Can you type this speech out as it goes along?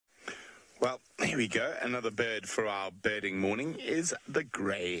Here we go. Another bird for our birding morning is the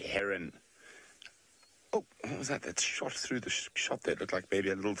grey heron. Oh, what was that? That shot through the shot there. It looked like maybe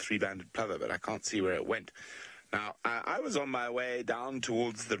a little three-banded plover, but I can't see where it went. Now, I was on my way down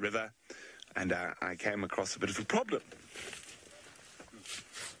towards the river, and I came across a bit of a problem.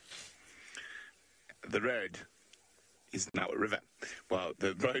 The road is now a river. Well,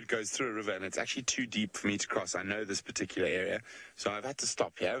 the road goes through a river, and it's actually too deep for me to cross. I know this particular area, so I've had to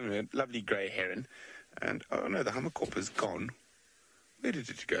stop here. A lovely grey heron. And, oh no, the hammerkorp is gone. Where did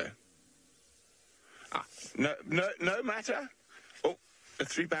it go? Ah, no matter. Oh, a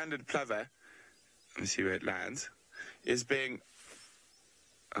three-banded plover, let me see where it lands, is being...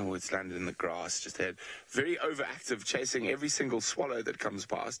 Oh, it's landed in the grass just there. Very overactive, chasing every single swallow that comes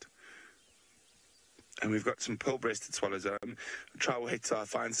past. And we've got some pearl-breasted swallows. Try wait till I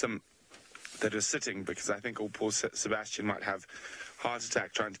find some that are sitting, because I think old poor Sebastian might have heart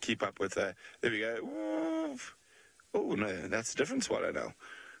attack trying to keep up with... there we go. Oh, no, that's a different swallow now.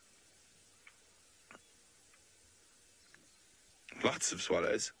 Lots of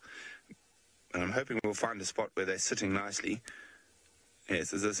swallows. And I'm hoping we'll find a spot where they're sitting nicely.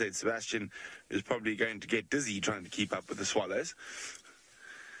 Yes, as I said, Sebastian is probably going to get dizzy trying to keep up with the swallows.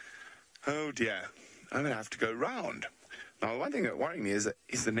 Oh, dear. I'm going to have to go round. Now, one thing that worrying me is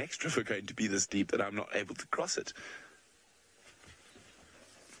the next river going to be this deep that I'm not able to cross it?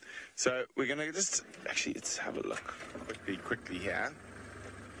 So we're going to just... Actually, let's have a look quickly here.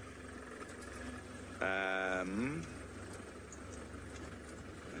 I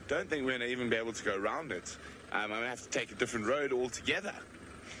don't think we're going to even be able to go around it. I'm going to have to take a different road altogether.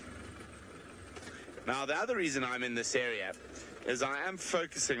 Now, the other reason I'm in this area is I am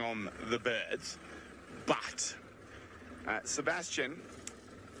focusing on the birds, but Sebastian,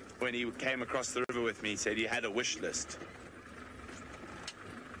 when he came across the river with me, said he had a wish list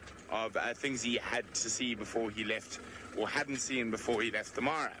of things he had to see before he left, or hadn't seen before he left the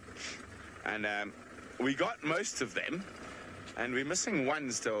Mara. And we got most of them, and we're missing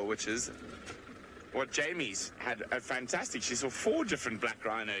one still, which is what Jamie's had a fantastic. She saw 4 different black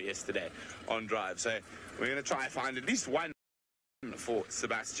rhino yesterday on drive. So we're going to try and find at least one for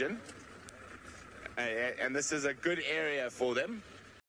Sebastian. And this is a good area for them.